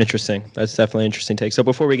 Interesting. That's definitely an interesting take. So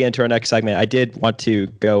before we get into our next segment, I did want to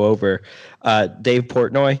go over Dave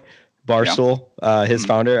Portnoy, Barstool, his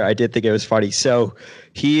founder. I did think it was funny. So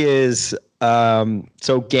he is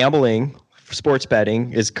so gambling, sports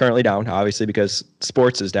betting is currently down, obviously, because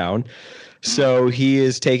sports is down. So he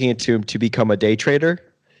is taking it to become a day trader.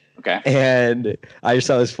 Okay. And I just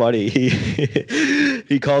thought it was funny.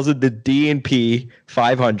 He calls it the D&P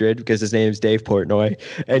 500 because his name is Dave Portnoy.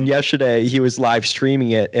 And yesterday he was live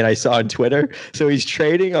streaming it, and I saw on Twitter. So he's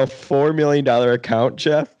trading a $4 million account,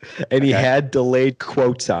 Jeff, and he had delayed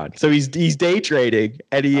quotes on. So he's day trading,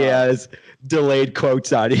 and he has delayed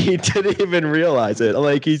quotes on. He didn't even realize it.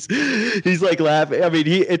 Like he's like laughing. I mean,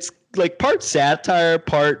 it's like part satire,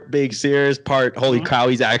 part being serious, part holy cow,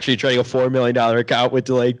 he's actually trading a $4 million account with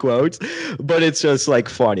delayed quotes. But it's just like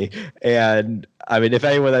funny. And I mean, if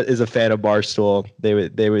anyone that is a fan of Barstool,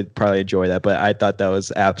 they would probably enjoy that. But I thought that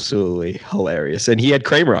was absolutely hilarious. And he had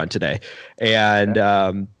Kramer on today,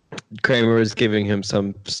 and Kramer was giving him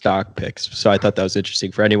some stock picks. So I thought that was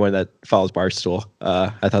interesting for anyone that follows Barstool.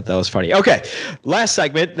 I thought that was funny. Okay, last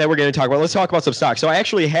segment that we're going to talk about. Let's talk about some stocks. So I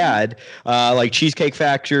actually had like Cheesecake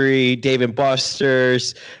Factory, Dave &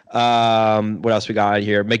 Buster's, what else we got on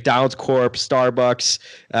here? McDonald's Corp, Starbucks.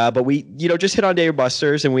 But we, just hit on Dave &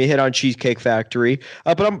 Buster's and we hit on Cheesecake Factory.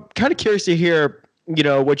 But I'm kind of curious to hear,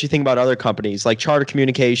 what you think about other companies like Charter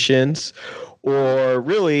Communications or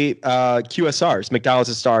really QSRs, McDonald's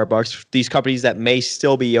and Starbucks, these companies that may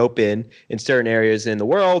still be open in certain areas in the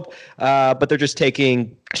world, but they're just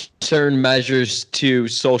taking certain measures to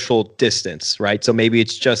social distance, right? So maybe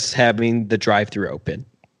it's just having the drive-thru open.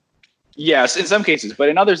 Yes, in some cases, but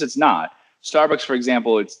in others it's not. Starbucks, for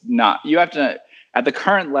example, it's not. You have to, at the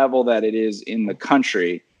current level that it is in the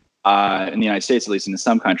country, in the United States, at least in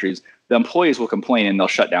some countries, the employees will complain and they'll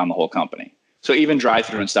shut down the whole company. So even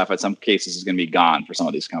drive-through and stuff, at some cases, is going to be gone for some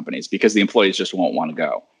of these companies because the employees just won't want to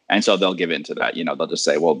go, and so they'll give in to that. They'll just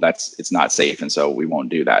say, "Well, it's not safe, and so we won't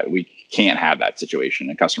do that. We can't have that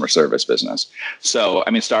situation in customer service business." So,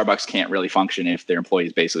 I mean, Starbucks can't really function if their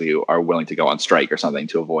employees basically are willing to go on strike or something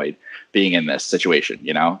to avoid being in this situation.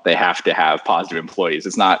 They have to have positive employees.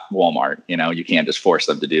 It's not Walmart. You can't just force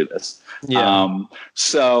them to do this. Yeah.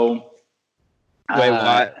 So.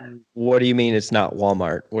 Wait, what do you mean it's not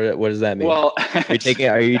Walmart? What does that mean? Well,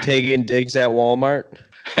 are you taking digs at Walmart?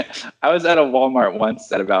 I was at a Walmart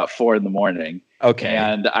once at about 4 a.m. Okay.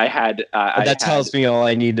 And I had that tells me all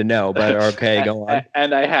I need to know, but okay, go on.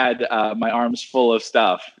 And I had my arms full of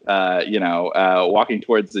stuff, walking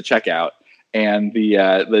towards the checkout. and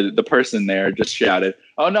the person there just shouted,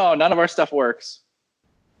 "Oh no, none of our stuff works,"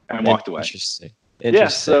 and walked away. Interesting. Yeah.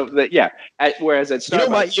 So whereas at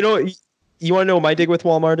Starbucks, you want to know what my dig with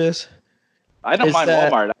Walmart is? I don't mind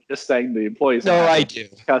Walmart. I'm just saying the employees. No, I do.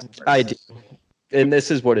 Customers. I do. And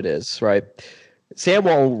this is what it is, right? Sam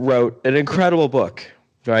Walton wrote an incredible book,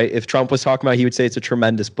 right? If Trump was talking about it, he would say it's a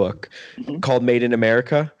tremendous book called Made in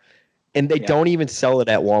America. And they don't even sell it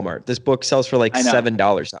at Walmart. This book sells for like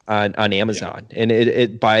 $7 on Amazon, and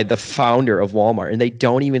it by the founder of Walmart, and they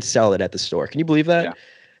don't even sell it at the store. Can you believe that? Yeah,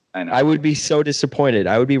 I know. I would be so disappointed.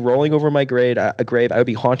 I would be rolling over my grave. I would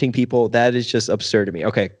be haunting people. That is just absurd to me.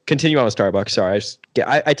 Okay, continue on with Starbucks. Sorry,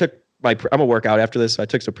 I took I'm a workout after this, so I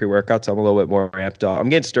took some pre-workout, so I'm a little bit more ramped up. I'm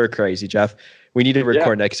getting stir crazy, Jeff. We need to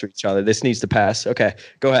record next to each other. This needs to pass. Okay,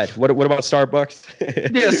 go ahead. What about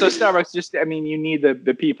Starbucks? Yeah, so Starbucks you need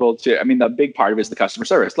the people to, the big part of it is the customer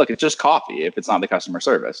service. Look, it's just coffee if it's not the customer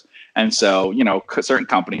service. And so, certain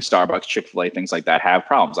companies, Starbucks, Chick-fil-A, things like that have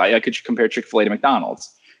problems. I could compare Chick-fil-A to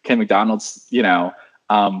McDonald's. Can McDonald's,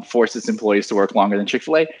 force its employees to work longer than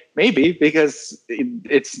Chick-fil-A? Maybe, because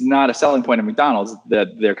it's not a selling point of McDonald's,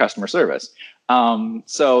 their customer service.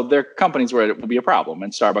 So there are companies where it will be a problem,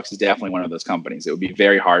 and Starbucks is definitely one of those companies. It would be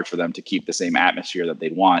very hard for them to keep the same atmosphere that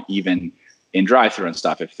they'd want, even in drive-thru and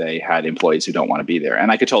stuff, if they had employees who don't want to be there.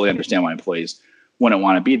 And I could totally understand why employees wouldn't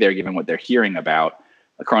want to be there, given what they're hearing about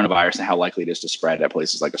the coronavirus and how likely it is to spread at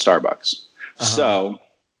places like a Starbucks. So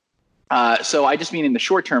I just mean in the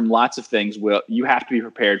short term, lots of things you have to be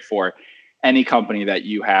prepared for. Any company that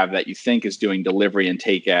you have that you think is doing delivery and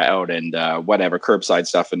takeout and whatever curbside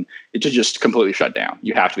stuff, and it just completely shut down.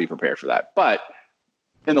 You have to be prepared for that. But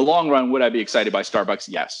in the long run, would I be excited by Starbucks?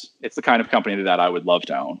 Yes, it's the kind of company that I would love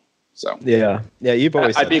to own. So yeah, you've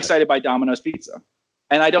always. I'd be excited by Domino's Pizza,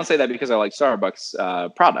 and I don't say that because I like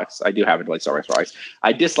Starbucks products. I do happen to like Starbucks products.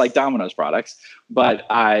 I dislike Domino's products, but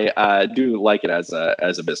I do like it as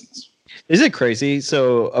a business. Is it crazy?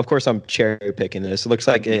 So, of course, I'm cherry picking this. It looks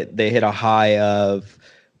like they hit a high of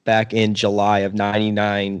back in July of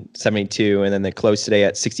 99.72, and then they closed today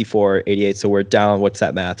at 64.88. So we're down. What's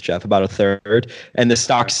that math, Jeff? About a third. And the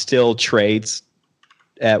stock still trades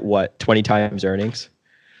at what, 20 times earnings?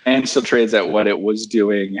 And still trades at what it was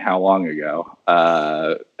doing how long ago?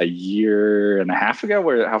 A year and a half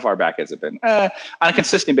ago? How far back has it been? On a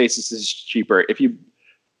consistent basis, it's cheaper.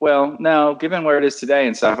 Well, no, given where it is today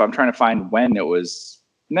and stuff, I'm trying to find when it was.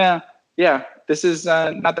 This is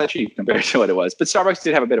not that cheap compared to what it was. But Starbucks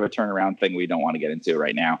did have a bit of a turnaround thing we don't want to get into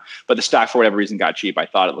right now. But the stock, for whatever reason, got cheap. I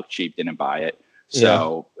thought it looked cheap, didn't buy it.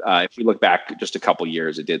 So if we look back just a couple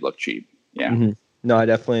years, it did look cheap. Yeah. Mm-hmm. No, I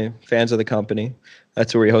definitely fans of the company.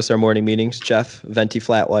 That's where we host our morning meetings. Jeff, Venti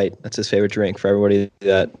Flat White. That's his favorite drink for everybody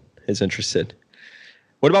that is interested.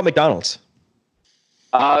 What about McDonald's?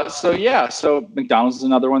 So McDonald's is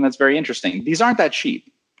another one that's very interesting. These aren't that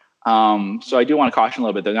cheap. So I do want to caution a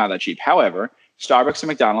little bit. They're not that cheap. However, Starbucks and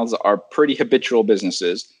McDonald's are pretty habitual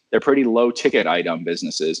businesses. They're pretty low ticket item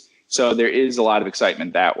businesses. So there is a lot of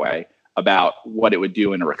excitement that way about what it would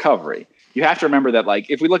do in a recovery. You have to remember that, like,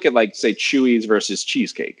 if we look at, like, say, Chewy's versus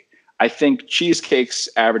cheesecake, I think cheesecake's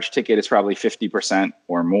average ticket is probably 50%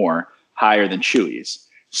 or more higher than Chewy's.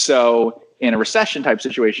 So in a recession type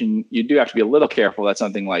situation, you do have to be a little careful that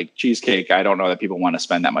something like cheesecake, I don't know that people want to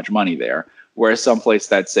spend that much money there. Whereas someplace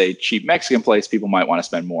that's a cheap Mexican place, people might want to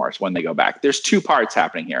spend more when they go back. There's two parts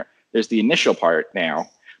happening here. There's the initial part now,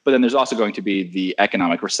 but then there's also going to be the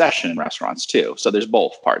economic recession in restaurants too. So there's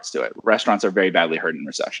both parts to it. Restaurants are very badly hurt in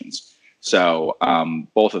recessions. So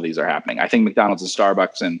both of these are happening. I think McDonald's and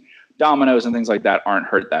Starbucks and Domino's and things like that aren't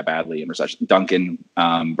hurt that badly in recession. Dunkin'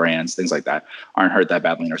 brands, things like that aren't hurt that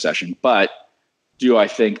badly in recession. But do I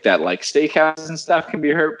think that, like, steakhouses and stuff can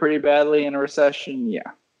be hurt pretty badly in a recession?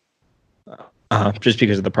 Yeah. Just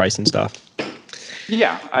because of the price and stuff.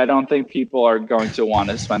 Yeah, I don't think people are going to want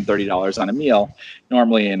to spend $30 on a meal.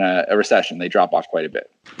 Normally in a recession, they drop off quite a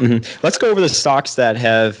bit. Mm-hmm. Let's go over the stocks that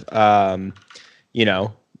have,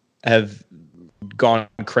 have gone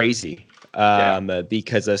crazy.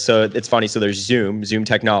 Because so it's funny. So there's Zoom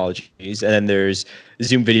Technologies, and then there's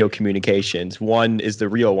Zoom Video Communications. One is the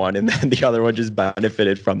real one, and then the other one just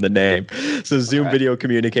benefited from the name. So Zoom Video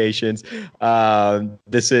Communications.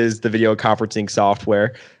 This is the video conferencing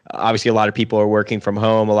software. Obviously, a lot of people are working from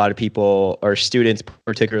home. A lot of people, or students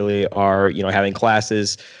particularly, are having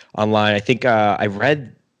classes online. I think I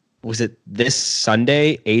read, was it this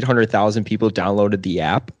Sunday, 800,000 people downloaded the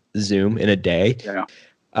app Zoom in a day. Yeah.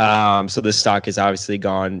 So the stock has obviously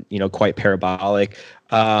gone, quite parabolic.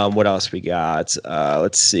 What else we got?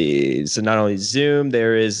 Let's see. So not only Zoom,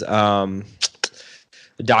 there is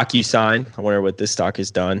DocuSign. I wonder what this stock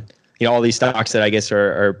has done. all these stocks that I guess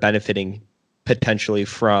are benefiting potentially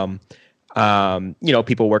from,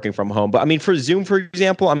 people working from home. But I mean, for Zoom, for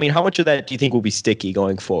example, I mean, how much of that do you think will be sticky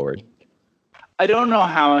going forward? I don't know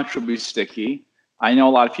how much will be sticky. I know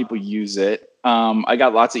a lot of people use it. I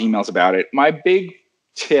got lots of emails about it. My big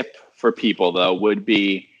tip for people, though, would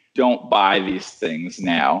be don't buy these things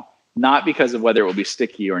now, not because of whether it will be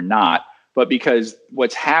sticky or not, but because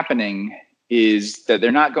what's happening is that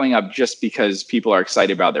they're not going up just because people are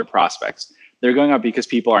excited about their prospects. They're going up because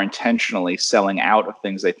people are intentionally selling out of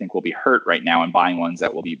things they think will be hurt right now and buying ones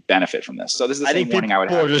that will be benefit from this. So this is the same warning I would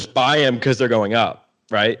have. People just buy them because they're going up.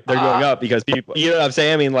 Right? They're going up because people, you know what I'm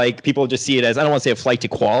saying? I mean, like people just see it as, I don't want to say a flight to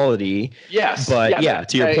quality. Yes. But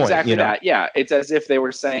to your point. Exactly that. Yeah. It's as if they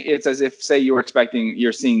were saying, it's as if, say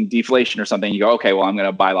you're seeing deflation or something. You go, okay, well, I'm going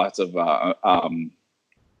to buy lots of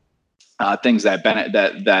things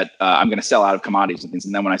that I'm going to sell out of commodities and things.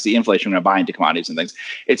 And then when I see inflation, I'm going to buy into commodities and things.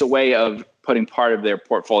 It's a way of putting part of their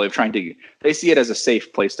portfolio, they see it as a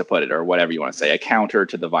safe place to put it, or whatever you want to say, a counter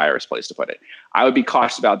to the virus place to put it. I would be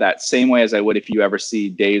cautious about that same way as I would if you ever see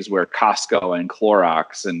days where Costco and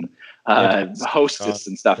Clorox and Hostess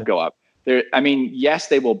and stuff go up. Yes,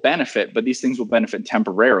 they will benefit, but these things will benefit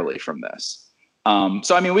temporarily from this.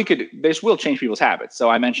 So, I mean, this will change people's habits. So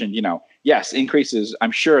I mentioned, yes, increases.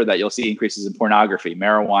 I'm sure that you'll see increases in pornography,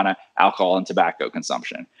 marijuana, alcohol, and tobacco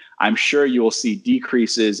consumption. I'm sure you will see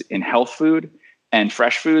decreases in health food and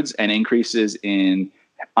fresh foods and increases in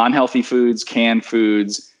unhealthy foods, canned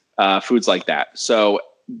foods, foods like that. So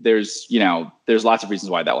there's lots of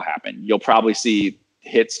reasons why that will happen. You'll probably see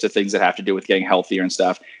hits to things that have to do with getting healthier and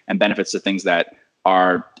stuff, and benefits to things that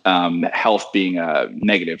are health being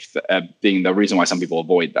negative, being the reason why some people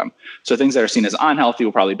avoid them. So things that are seen as unhealthy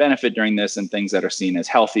will probably benefit during this, and things that are seen as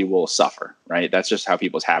healthy will suffer, right? That's just how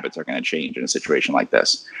people's habits are going to change in a situation like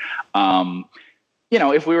this.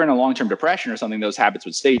 If we were in a long-term depression or something, those habits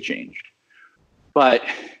would stay changed. But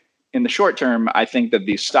in the short term, I think that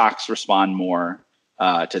these stocks respond more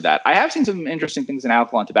to that. I have seen some interesting things in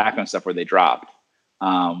alcohol and tobacco and stuff where they dropped.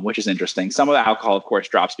 Which is interesting. Some of the alcohol, of course,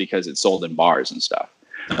 drops because it's sold in bars and stuff.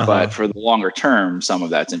 Uh-huh. But for the longer term, some of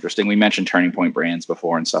that's interesting. We mentioned Turning Point Brands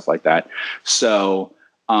before and stuff like that. So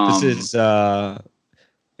this is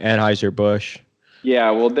Anheuser-Busch. Yeah,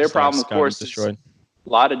 well, their problem, of course, is a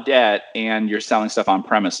lot of debt, and you're selling stuff on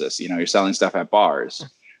premises. You're selling stuff at bars.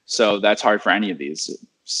 So that's hard for any of these.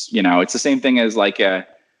 It's the same thing as like say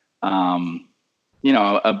a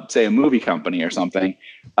movie company or something.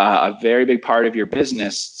 A very big part of your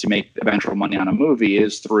business to make eventual money on a movie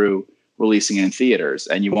is through releasing it in theaters,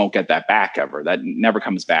 and you won't get that back ever. That never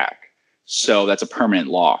comes back. So that's a permanent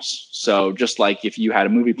loss. So just like if you had a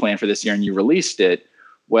movie plan for this year and you released it,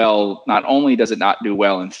 well, not only does it not do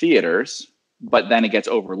well in theaters, but then it gets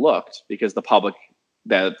overlooked because the public,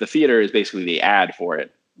 the theater is basically the ad for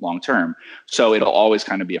it long term. So it'll always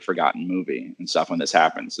kind of be a forgotten movie and stuff when this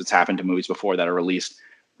happens. It's happened to movies before that are released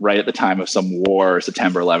right at the time of some war or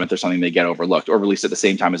September 11th or something. They get overlooked or released at the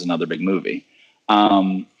same time as another big movie.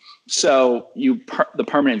 So the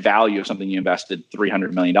permanent value of something you invested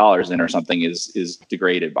 $300 million in or something is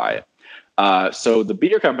degraded by it. So the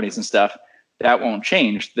beer companies and stuff, that won't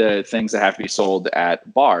change. The things that have to be sold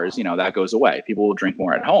at bars, that goes away. People will drink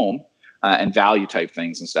more at home and value type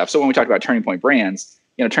things and stuff. So when we talk about Turning Point Brands,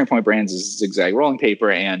 Turning Point Brands is Zigzag rolling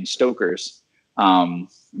paper and Stoker's,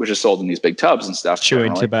 which is sold in these big tubs and stuff.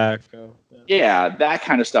 Chewing tobacco. Yeah, that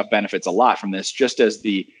kind of stuff benefits a lot from this, just as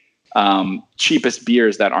the cheapest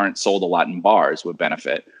beers that aren't sold a lot in bars would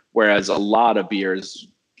benefit, whereas a lot of beers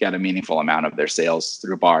get a meaningful amount of their sales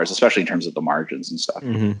through bars, especially in terms of the margins and stuff.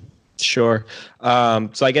 Mm-hmm. Sure.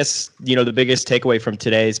 So I guess, the biggest takeaway from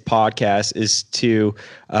today's podcast is to,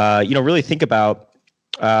 really think about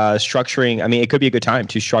structuring. I mean, it could be a good time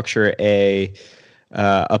to structure a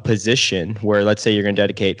position where, let's say, you're going to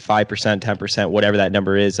dedicate 5%, 10%, whatever that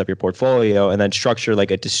number is of your portfolio, and then structure like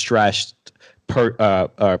a distressed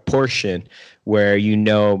portion where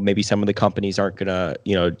maybe some of the companies aren't going to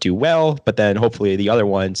do well, but then hopefully the other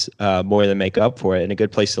ones more than make up for it. And a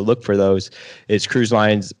good place to look for those is cruise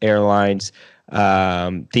lines, airlines,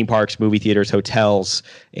 theme parks, movie theaters, hotels,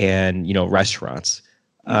 and restaurants.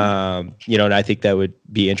 And I think that would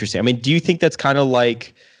be interesting. I mean, do you think that's kind of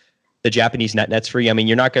like the Japanese net nets for you? I mean,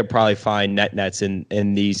 you're not going to probably find net nets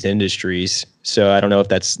in these industries. So I don't know if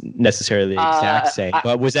that's necessarily the exact same,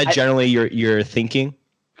 but was that generally your thinking?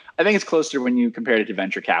 I think it's closer when you compare it to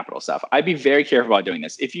venture capital stuff. I'd be very careful about doing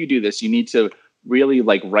this. If you do this, you need to really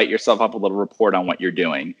write yourself up a little report on what you're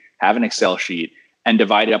doing, have an Excel sheet, and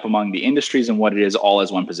divide it up among the industries and what it is all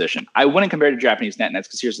as one position. I wouldn't compare it to Japanese net nets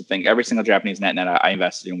because here's the thing. Every single Japanese net I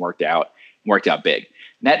invested in worked out big.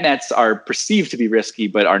 Net nets are perceived to be risky,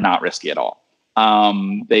 but are not risky at all.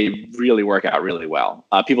 They really work out really well.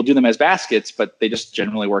 People do them as baskets, but they just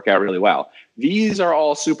generally work out really well. These are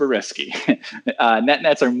all super risky. Net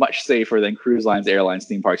nets are much safer than cruise lines, airlines,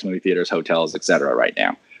 theme parks, movie theaters, hotels, etc. right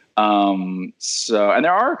now. And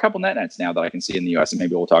there are a couple net nets now that I can see in the US, and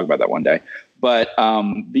maybe we'll talk about that one day. But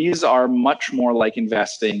these are much more like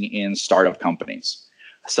investing in startup companies.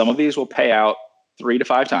 Some of these will pay out 3 to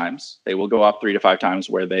 5 times. They will go up 3 to 5 times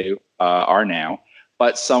where they are now.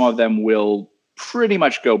 But some of them will pretty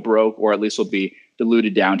much go broke, or at least will be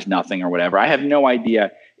diluted down to nothing or whatever. I have no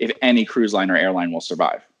idea if any cruise line or airline will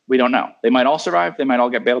survive. We don't know. They might all survive. They might all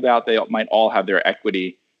get bailed out. They might all have their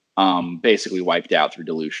equity basically wiped out through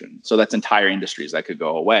dilution. So that's entire industries that could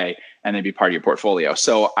go away and then be part of your portfolio.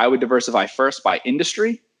 So I would diversify first by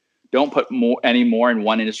industry. Don't put any more in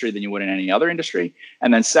one industry than you would in any other industry.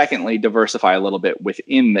 And then secondly, diversify a little bit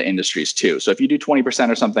within the industries too. So if you do 20%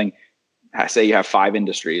 or something, say you have 5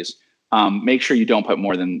 industries, make sure you don't put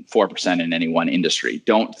more than 4% in any one industry.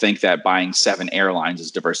 Don't think that buying 7 airlines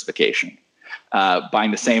is diversification.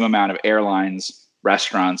 Buying the same amount of airlines,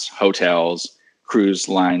 restaurants, hotels, cruise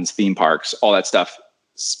lines, theme parks, all that stuff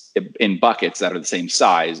in buckets that are the same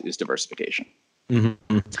size is diversification.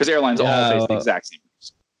 Because airlines all face the exact same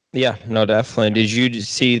risk. Yeah, no, definitely. Did you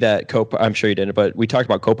see that Copart? I'm sure you didn't, but we talked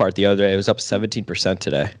about Copart the other day. It was up 17%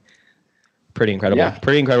 today. Pretty incredible. Yeah.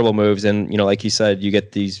 Pretty incredible moves. And, like you said, you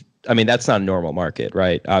get these. I mean, that's not a normal market,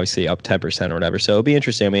 right? Obviously up 10% or whatever. So it'll be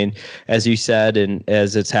interesting. I mean, as you said, and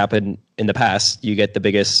as it's happened in the past, you get the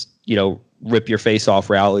biggest, rip your face off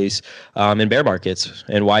rallies in bear markets.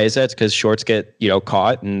 And why is that? It's because shorts get,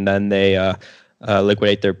 caught, and then they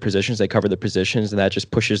liquidate their positions. They cover the positions, and that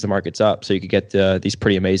just pushes the markets up. So you could get these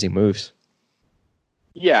pretty amazing moves.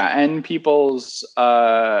 Yeah. And people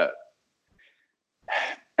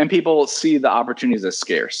see the opportunities as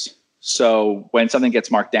scarce. So when something gets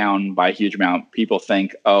marked down by a huge amount, people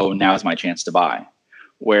think, oh, now's my chance to buy.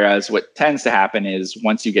 Whereas what tends to happen is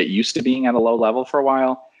once you get used to being at a low level for a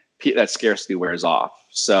while, that scarcity wears off.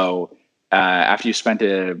 So after you spent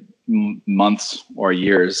months or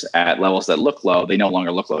years at levels that look low, they no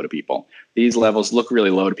longer look low to people. These levels look really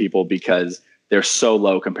low to people because they're so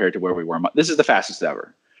low compared to where we were. This is the fastest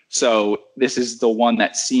ever. So this is the one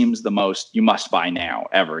that seems the most you must buy now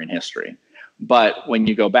ever in history. But when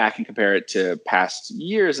you go back and compare it to past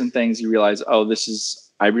years and things, you realize, oh,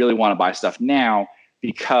 I really want to buy stuff now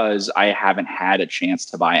because I haven't had a chance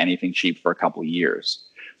to buy anything cheap for a couple of years.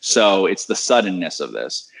 So it's the suddenness of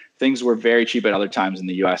this. Things were very cheap at other times in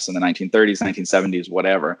the US in the 1930s, 1970s,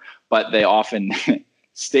 whatever, but they often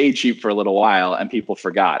stayed cheap for a little while and people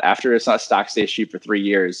forgot. After a stock stays cheap for 3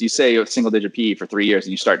 years, you say a single digit PE for 3 years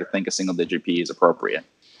and you start to think a single digit PE is appropriate.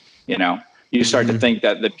 You start to think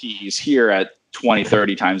that the PEs here at 20,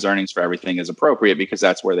 30 times earnings for everything is appropriate because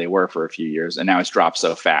that's where they were for a few years. And now it's dropped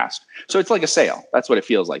so fast. So it's like a sale. That's what it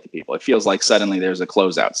feels like to people. It feels like suddenly there's a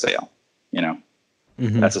closeout sale.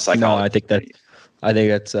 That's a psychology. No, I think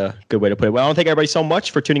that's a good way to put it. Well, I want to thank everybody so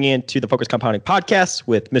much for tuning in to the Focus Compounding Podcast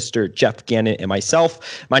with Mr. Geoff Gannon and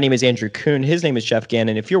myself. My name is Andrew Kuhn. His name is Geoff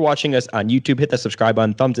Gannon. If you're watching us on YouTube, hit that subscribe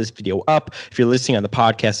button, thumbs this video up. If you're listening on the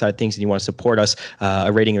podcast side of things and you want to support us,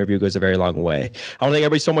 a rating and review goes a very long way. I want to thank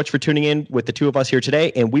everybody so much for tuning in with the two of us here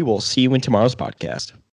today, and we will see you in tomorrow's podcast.